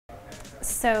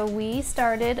So we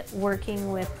started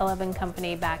working with elleven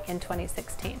Company back in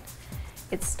 2016.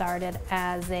 It started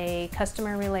as a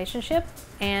customer relationship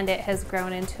and it has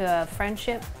grown into a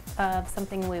friendship of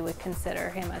something we would consider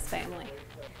him as family.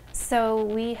 So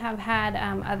we have had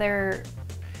other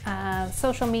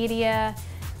social media,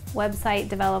 website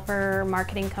developer,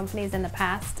 marketing companies in the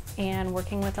past, and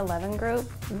working with elleven Group,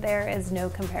 there is no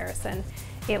comparison.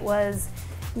 It was,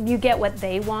 you get what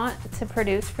they want to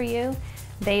produce for you.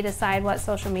 They decide what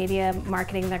social media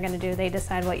marketing they're going to do. They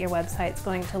decide what your website's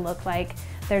going to look like.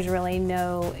 There's really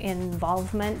no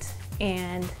involvement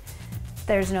and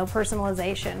there's no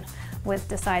personalization with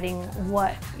deciding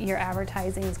what your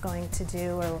advertising is going to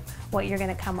do or what you're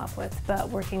going to come up with. But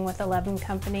working with elleven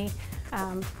Company,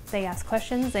 they ask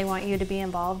questions. They want you to be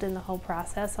involved in the whole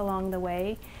process along the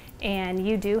way, and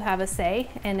you do have a say.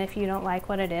 And if you don't like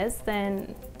what it is,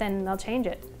 then they'll change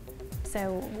it.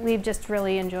 So we've just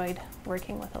really enjoyed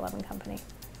working with elleven Company.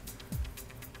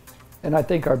 And I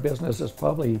think our business has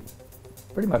probably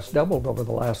pretty much doubled over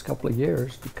the last couple of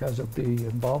years because of the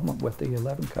involvement with the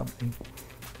elleven Company.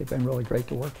 They've been really great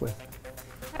to work with.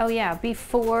 Oh yeah,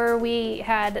 before we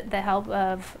had the help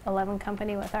of elleven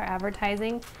Company with our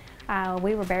advertising,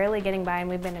 we were barely getting by, and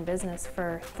we've been in business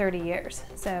for 30 years.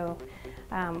 So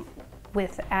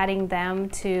with adding them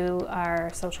to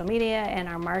our social media and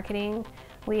our marketing,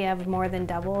 we have more than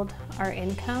doubled our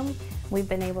income. We've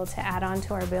been able to add on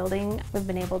to our building. We've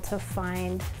been able to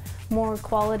find more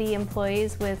quality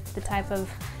employees with the type of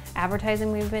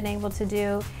advertising we've been able to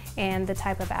do and the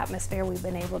type of atmosphere we've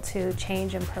been able to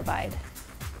change and provide.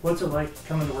 What's it like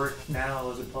coming to work now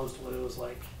as opposed to what it was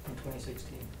like in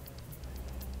 2016?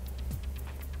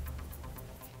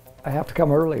 I have to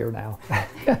come earlier now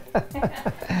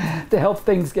to help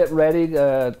things get ready,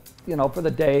 you know, for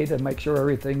the day, to make sure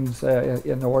everything's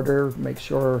in order, make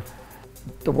sure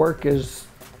the work is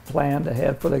planned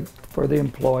ahead for the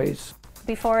employees.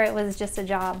 Before it was just a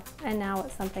job, and now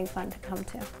it's something fun to come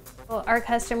to. Well, our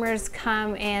customers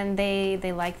come and they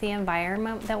like the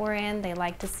environment that we're in. They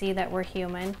like to see that we're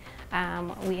human.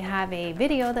 We have a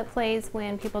video that plays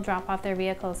when people drop off their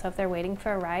vehicles, so if they're waiting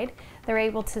for a ride, they're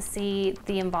able to see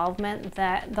the involvement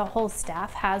that the whole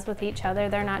staff has with each other.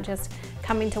 They're not just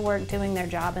coming to work, doing their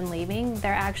job and leaving.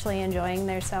 They're actually enjoying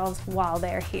themselves while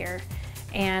they're here.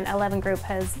 And elleven Group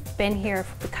has been here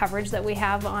for the coverage that we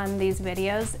have on these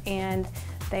videos, and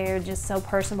they're just so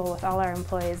personable with all our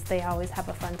employees. They always have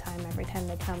a fun time every time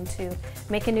they come to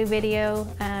make a new video.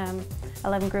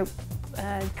 elleven Group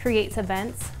creates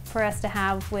events for us to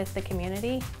have with the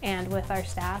community and with our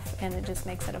staff, and it just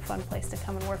makes it a fun place to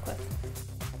come and work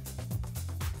with.